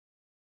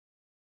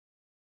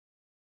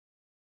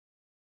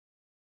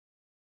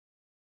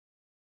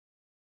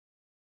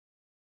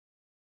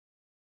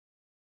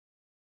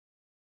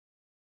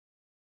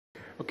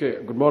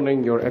Okay, good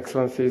morning, Your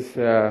Excellencies,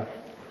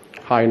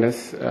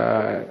 Highness,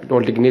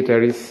 all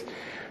dignitaries,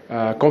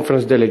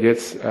 conference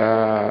delegates.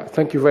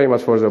 Thank you very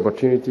much for the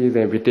opportunity, the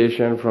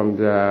invitation from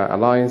the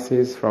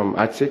alliances, from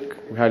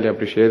ATSIC. We highly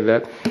appreciate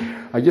that.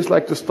 I'd just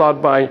like to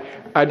start by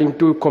adding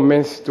two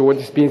comments to what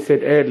has been said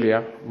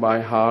earlier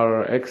by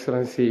Her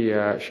Excellency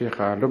Sheikh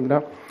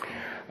Lubna.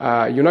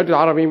 United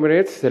Arab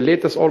Emirates, the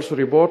latest also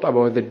report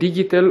about the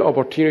Digital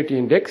Opportunity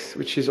Index,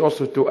 which is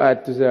also to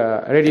add to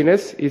the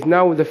readiness, is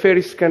now the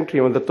fairest country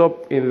on the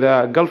top in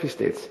the Gulf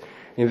states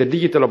in the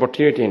Digital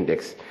Opportunity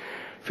Index.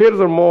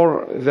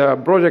 Furthermore, the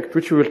project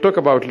which we will talk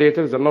about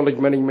later, the knowledge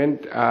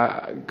management,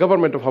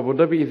 government of Abu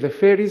Dhabi is the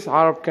fairest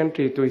Arab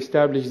country to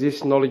establish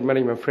this knowledge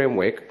management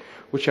framework,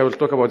 which I will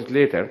talk about it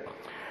later.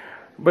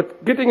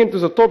 But getting into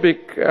the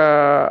topic,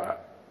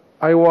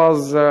 I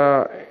was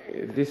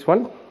this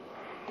one.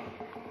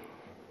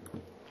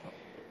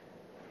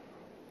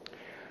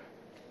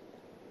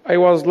 I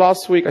was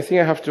last week, I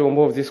think I have to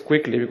move this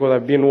quickly because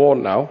I've been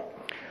warned now.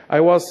 I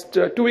was,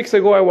 2 weeks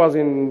ago, I was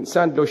in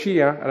St.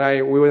 Lucia,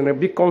 and we were in a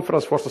big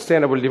conference for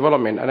sustainable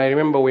development. And I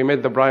remember we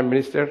met the Prime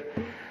Minister,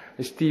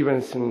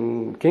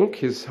 Stephen King,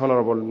 his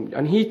honorable,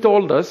 and he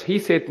told us, he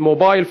said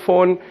mobile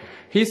phone,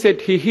 he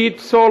said he heard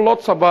so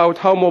lots about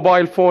how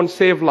mobile phones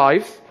save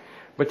lives,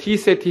 but he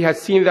said he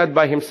has seen that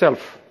by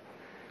himself.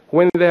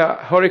 When the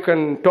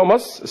Hurricane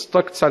Thomas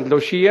struck St.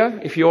 Lucia,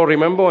 if you all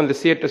remember, on the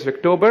 30th of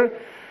October,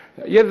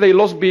 yes, they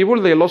lost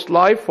people, they lost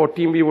life,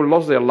 14 people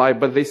lost their life,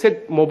 but they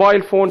said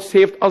mobile phones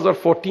saved other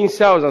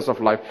 14,000 of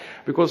life,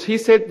 because he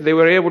said they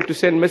were able to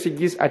send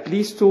messages at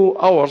least 2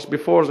 hours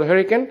before the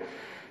hurricane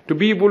to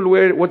people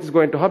where what is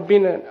going to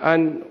happen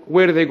and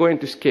where they're going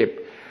to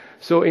escape.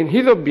 So in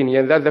his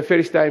opinion, that's the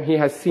first time he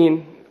has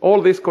seen all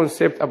this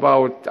concept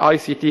about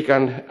ICT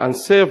can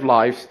save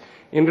lives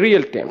in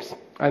real terms,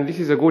 and this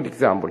is a good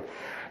example.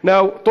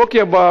 Now,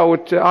 talking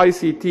about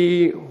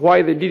ICT,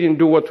 why they didn't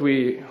do what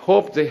we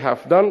hoped they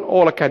have done,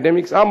 all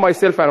academics. I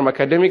myself am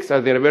academics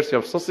at the University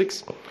of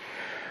Sussex,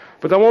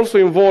 but I'm also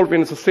involved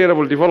in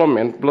sustainable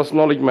development plus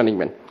knowledge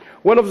management.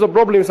 One of the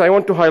problems I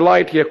want to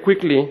highlight here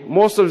quickly,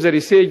 most of the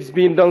research is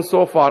being done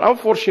so far.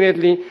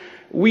 Unfortunately,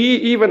 we,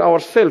 even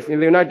ourselves in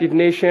the United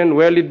Nations,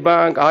 World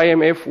Bank,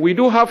 IMF, we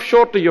do have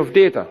shortage of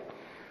data.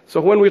 So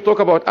when we talk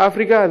about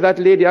Africa, that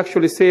lady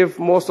actually saved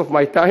most of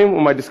my time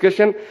on my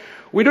discussion.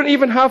 We don't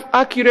even have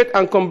accurate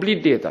and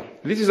complete data.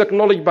 This is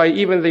acknowledged by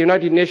even the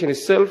United Nations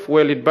itself,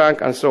 World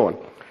Bank, and so on.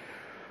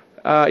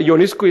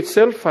 UNESCO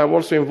itself, I'm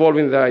also involved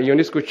in the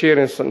UNESCO chair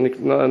in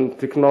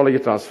technology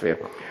transfer.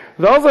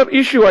 The other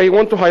issue I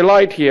want to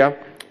highlight here,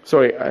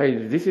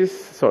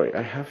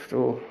 I have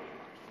to.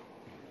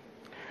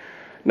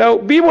 Now,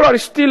 people are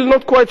still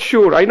not quite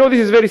sure. I know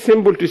this is very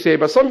simple to say,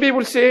 but some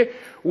people say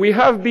we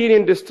have been in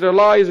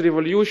industrialized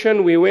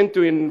revolution, we went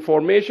to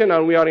information,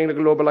 and we are in a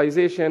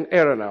globalization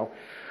era now.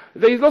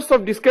 There is lots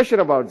of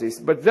discussion about this,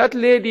 but that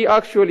lady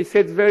actually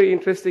said a very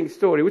interesting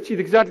story, which is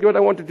exactly what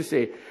I wanted to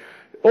say.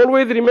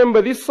 Always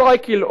remember this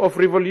cycle of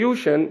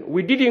revolution,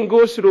 we didn't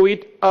go through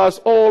it as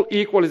all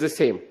equal as the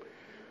same.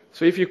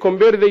 So if you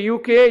compare the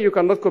UK, you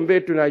cannot compare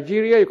it to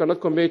Nigeria, you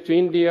cannot compare it to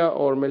India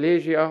or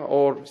Malaysia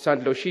or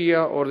St.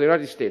 Lucia or the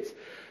United States.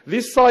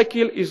 This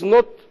cycle is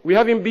not, we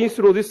haven't been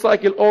through this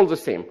cycle all the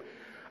same.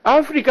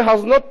 Africa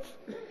has not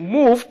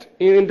moved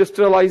in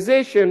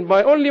industrialization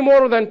by only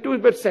more than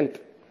 2%.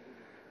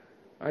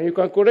 And you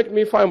can correct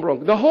me if I'm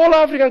wrong. The whole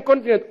African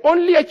continent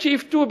only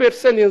achieved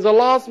 2% in the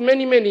last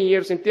many, many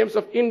years in terms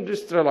of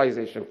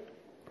industrialization.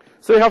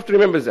 So you have to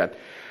remember that.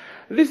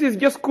 This is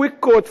just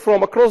quick quote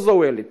from across the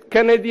world.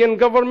 Canadian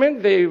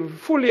government, they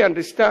fully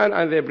understand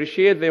and they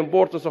appreciate the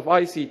importance of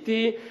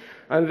ICT,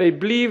 and they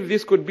believe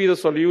this could be the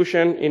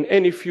solution in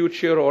any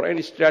future or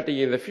any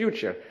strategy in the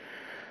future.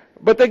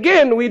 But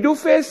again, we do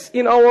face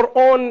in our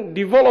own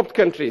developed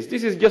countries.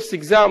 This is just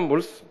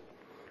examples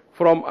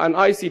from an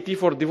ICT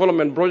for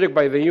development project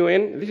by the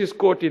UN. This is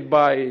quoted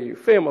by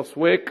famous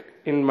work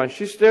in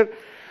Manchester.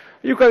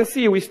 You can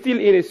see we're still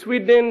in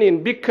Sweden,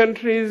 in big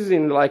countries,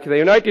 in like the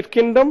United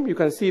Kingdom. You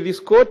can see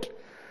this quote.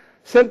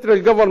 Central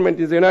government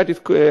in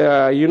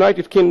the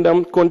United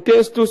Kingdom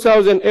contains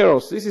 2,000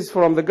 errors. This is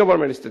from the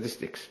government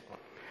statistics.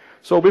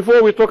 So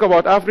before we talk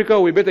about Africa,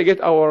 we better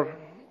get our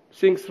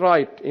things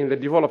right in the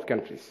developed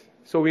countries.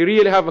 So we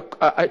really have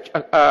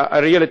a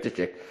reality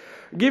check.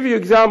 Give you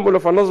example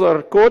of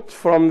another quote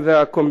from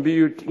the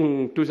Compute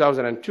in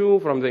 2002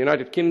 from the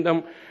United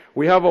Kingdom.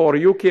 We have our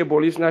UK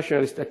Police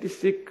National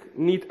Statistic,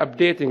 need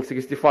updating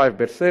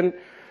 65%.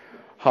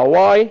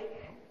 Hawaii.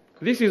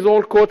 This is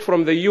all quote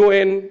from the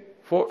UN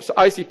for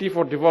ICT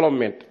for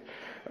development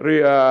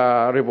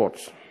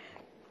reports.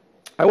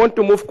 I want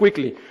to move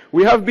quickly.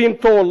 We have been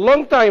told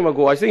long time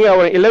ago, I think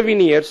our 11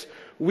 years,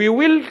 we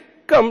will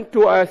come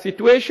to a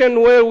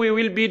situation where we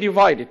will be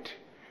divided.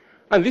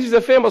 And this is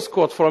a famous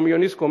quote from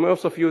UNESCO.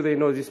 Most of you, they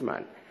know this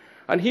man.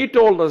 And he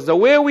told us the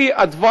way we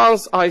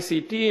advance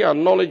ICT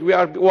and knowledge, we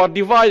are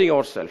dividing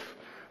ourselves.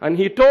 And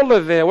he told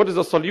us there, what is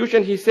the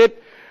solution? He said,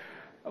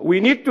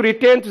 we need to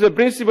return to the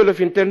principle of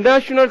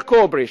international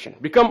cooperation,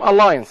 become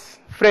alliance,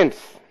 friends.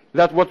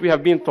 That's what we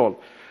have been told.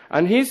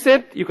 And he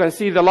said, you can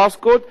see the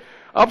last quote,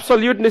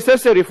 absolute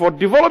necessary for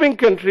developing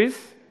countries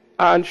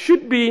and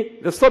should be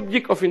the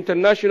subject of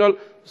international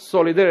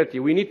solidarity.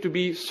 We need to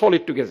be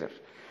solid together.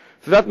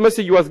 So that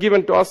message was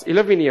given to us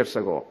 11 years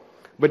ago.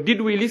 But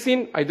did we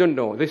listen? I don't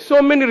know. There's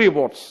so many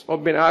reports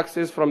open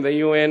access from the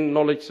UN,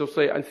 Knowledge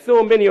Society, and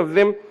so many of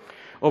them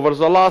over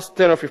the last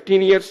 10 or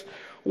 15 years.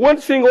 One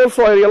thing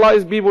also I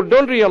realize people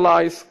don't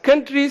realize,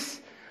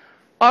 countries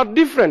are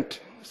different.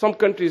 Some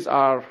countries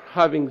are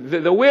having,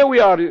 the way we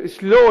are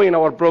slow in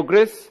our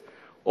progress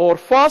or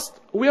fast,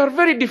 we are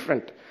very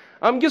different.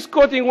 I'm just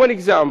quoting one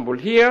example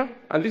here,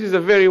 and this is a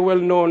very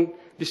well-known,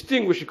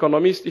 distinguished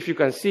economist, if you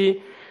can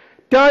see.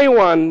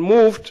 Taiwan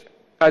moved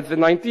at the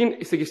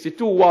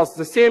 1962 was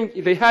the same,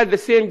 they had the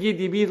same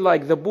GDP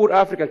like the poor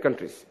African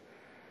countries.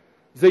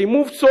 They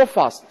moved so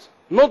fast,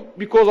 not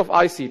because of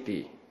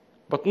ICT,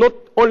 but not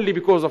only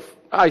because of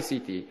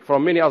ICT,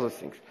 from many other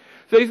things.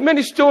 There is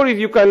many stories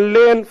you can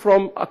learn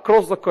from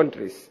across the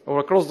countries or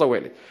across the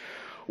world.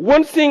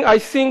 One thing I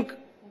think,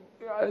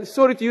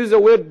 sorry to use the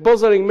word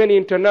bothering many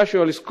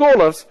international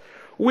scholars,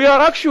 we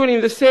are actually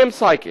in the same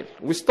cycle.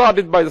 We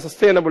started by the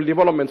Sustainable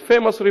Development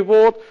famous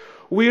report.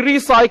 We're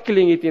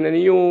recycling it in a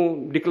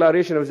new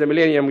declaration of the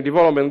Millennium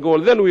Development Goal.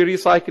 Then we're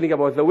recycling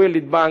about the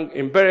World Bank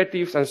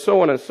imperatives and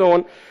so on and so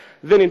on.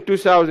 Then in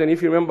 2000,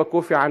 if you remember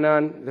Kofi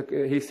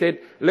Annan, he said,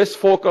 let's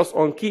focus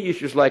on key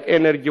issues like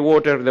energy,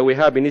 water, the We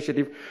Have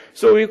initiative.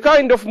 So we're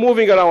kind of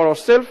moving around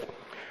ourselves.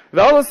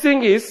 The other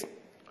thing is,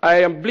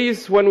 I am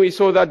pleased when we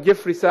saw that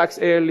Jeffrey Sachs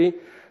early.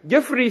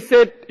 Jeffrey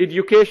said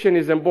education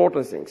is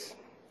important things.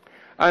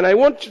 And I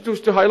want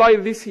to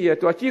highlight this here.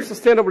 To achieve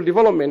sustainable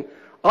development,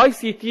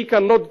 ICT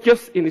cannot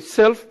just in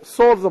itself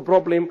solve the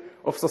problem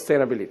of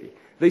sustainability.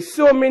 There's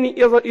so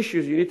many other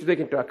issues you need to take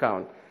into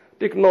account.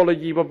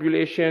 Technology,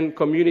 population,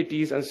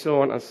 communities, and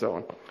so on and so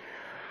on.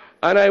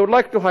 And I would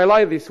like to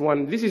highlight this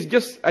one. This is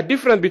just a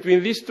difference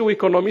between these two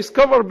economies.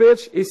 Cover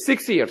page is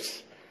 6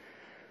 years.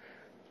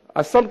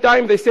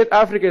 Sometimes they said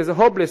Africa is a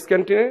hopeless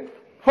continent.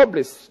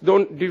 Hopeless.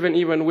 Don't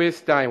even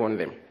waste time on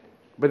them.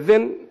 But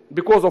then,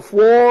 because of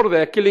war,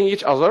 they're killing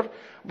each other.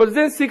 But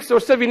then 6 or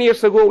 7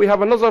 years ago, we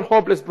have another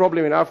hopeless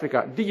problem in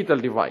Africa, digital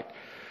divide.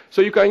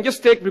 So you can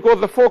just take,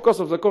 because the focus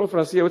of the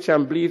conference here, which I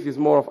believe is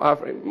more of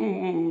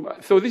Africa.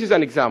 So this is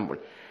an example.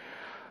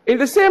 In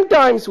the same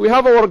times, we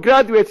have our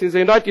graduates in the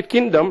United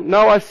Kingdom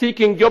now are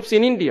seeking jobs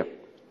in India.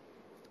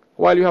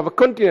 While you have a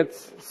continent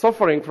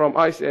suffering from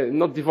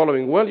not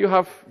developing well, you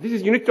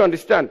need to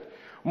understand,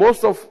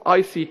 most of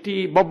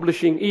ICT,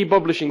 publishing,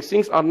 e-publishing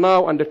things are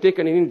now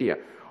undertaken in India.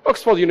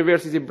 Oxford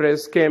University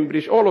Press,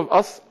 Cambridge, all of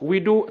us, we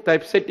do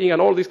typesetting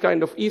and all these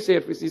kind of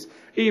e-services,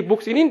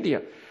 e-books in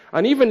India.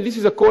 And even this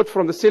is a quote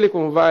from the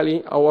Silicon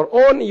Valley, our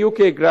own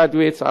UK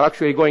graduates are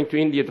actually going to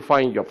India to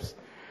find jobs.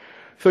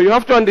 So you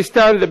have to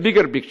understand the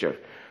bigger picture.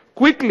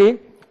 Quickly,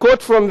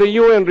 quote from the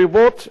UN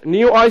report,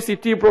 new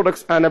ICT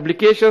products and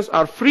applications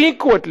are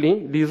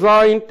frequently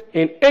designed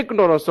in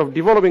ignorance of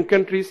developing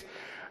countries.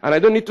 And I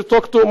don't need to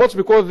talk too much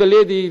because the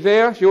lady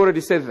there, she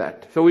already said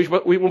that. So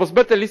we must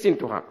better listen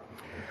to her.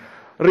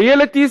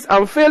 Realities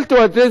and fail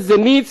to address the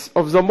needs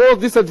of the most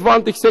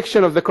disadvantaged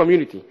section of the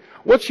community.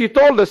 What she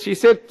told us, she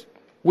said,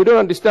 we don't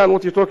understand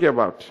what you're talking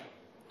about.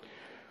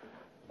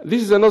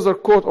 This is another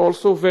quote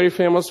also very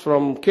famous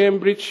from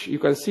Cambridge. You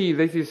can see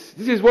this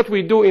is what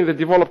we do in the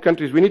developed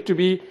countries. We need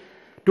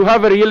to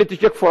have a reality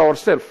check for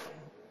ourselves.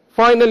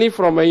 Finally,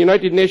 from a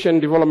United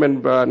Nations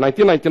Development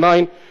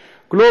 1999,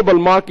 global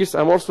markets,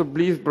 I'm also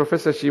pleased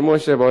Professor Shimon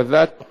said about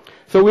that.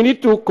 So we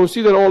need to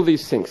consider all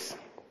these things.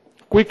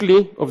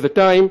 Quickly, of the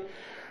time,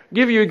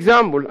 give you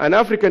example, an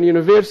African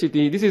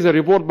university, this is a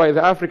report by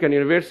the African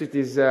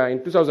universities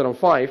in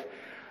 2005,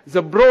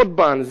 the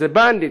broadband, the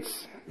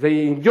bandits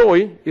they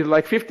enjoy is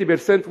like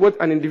 50% what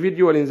an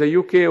individual in the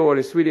UK or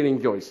in Sweden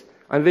enjoys.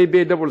 And they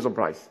pay double the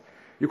price.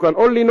 You can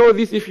only know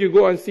this if you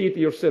go and see it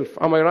yourself.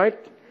 Am I right?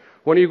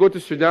 When you go to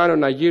Sudan or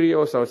Nigeria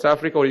or South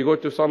Africa or you go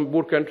to some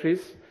poor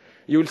countries,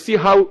 you will see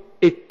how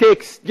it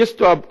takes just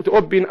to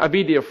open a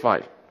PDF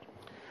file.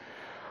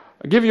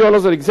 I'll give you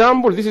another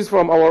example. This is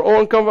from our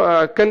own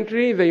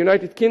country, the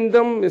United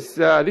Kingdom. This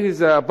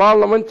is a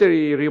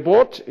parliamentary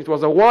report. It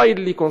was a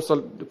widely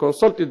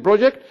consulted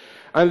project.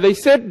 And they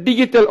said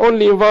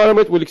digital-only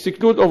environment will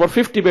exclude over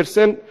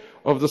 50%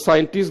 of the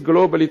scientists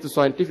globally to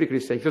scientific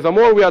research. So the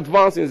more we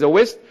advance in the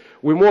West,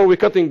 the more we're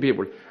cutting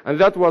people. And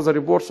that was a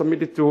report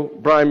submitted to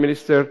Prime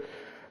Minister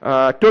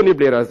Tony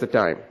Blair at the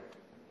time.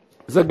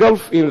 The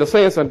gulf in the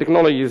science and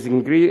technology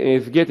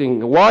is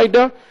getting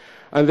wider.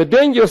 And the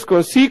dangerous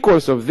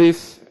consequence of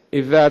this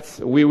is that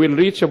we will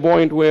reach a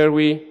point where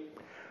we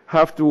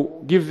have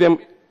to give them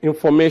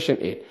information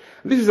aid.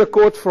 This is a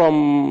quote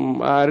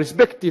from a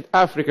respected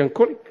African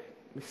colleague,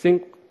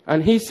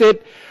 and he said,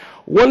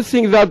 one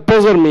thing that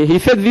bothered me, he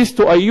said this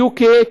to a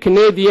UK,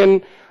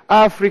 Canadian,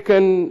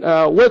 African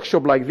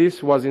workshop like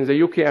this was in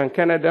the UK and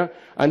Canada,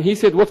 and he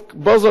said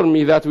what bothered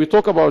me that we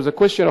talk about the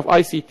question of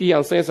ICT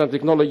and science and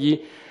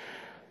technology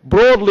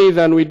broadly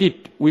than we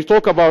did. We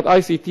talk about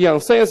ICT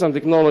and science and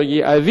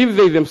technology as if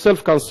they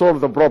themselves can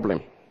solve the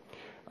problem.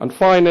 And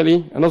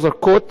finally, another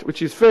quote,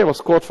 which is a famous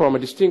quote from a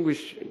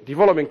distinguished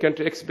developing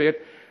country expert.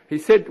 He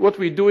said, what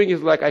we're doing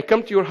is like, I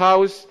come to your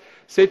house,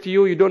 say to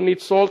you, you don't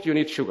need salt, you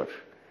need sugar.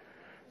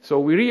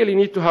 So we really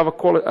need to have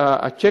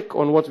a check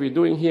on what we're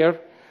doing here.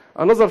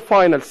 Another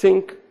final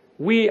thing,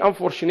 we,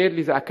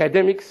 unfortunately, the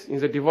academics in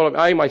the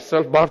development, I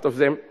myself, part of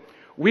them,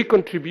 we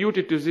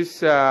contributed to this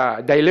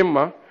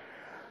dilemma.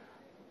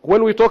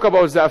 When we talk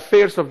about the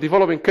affairs of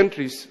developing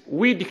countries,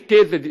 we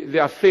dictate the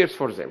affairs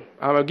for them.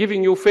 I'm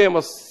giving you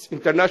famous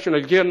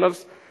international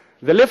journals.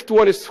 The left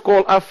one is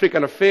called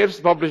African Affairs,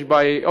 published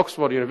by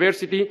Oxford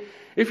University.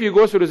 If you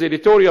go through the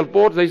editorial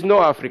board, there is no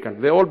African.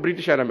 They're all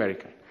British and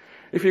American.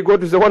 If you go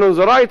to the one on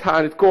the right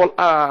hand, it's called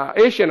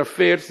Asian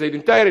Affairs. The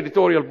entire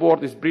editorial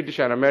board is British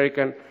and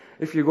American.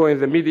 If you go in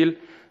the middle,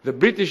 the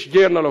British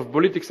Journal of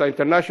Politics and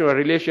International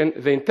Relations,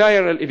 the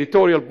entire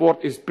editorial board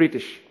is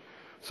British.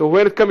 So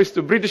when it comes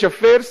to British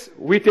affairs,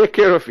 we take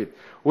care of it.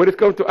 When it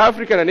comes to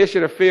African and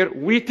Asian affairs,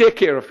 we take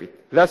care of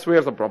it. That's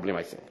where the problem,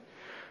 I think.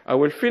 I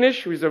will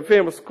finish with a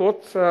famous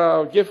quote.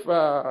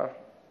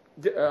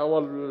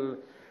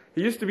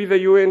 He used to be the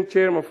UN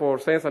chairman for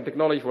science and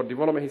technology for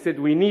development. He said,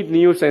 we need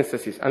new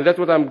synthesis. And that's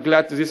what I'm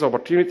glad to this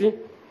opportunity.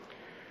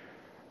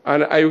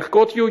 And I will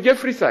quote you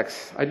Jeffrey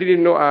Sachs. I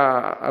didn't know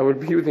I would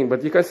be using,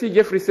 but you can see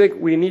Jeffrey Sachs,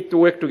 we need to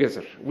work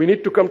together. We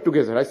need to come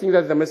together. I think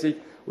that's the message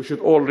we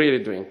should all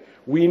really doing.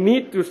 We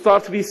need to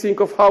start to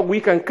rethink of how we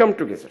can come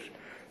together.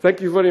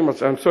 Thank you very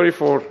much. I'm sorry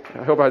for,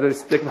 I hope I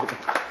didn't take my time.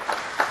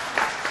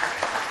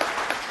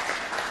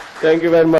 Thank you very much.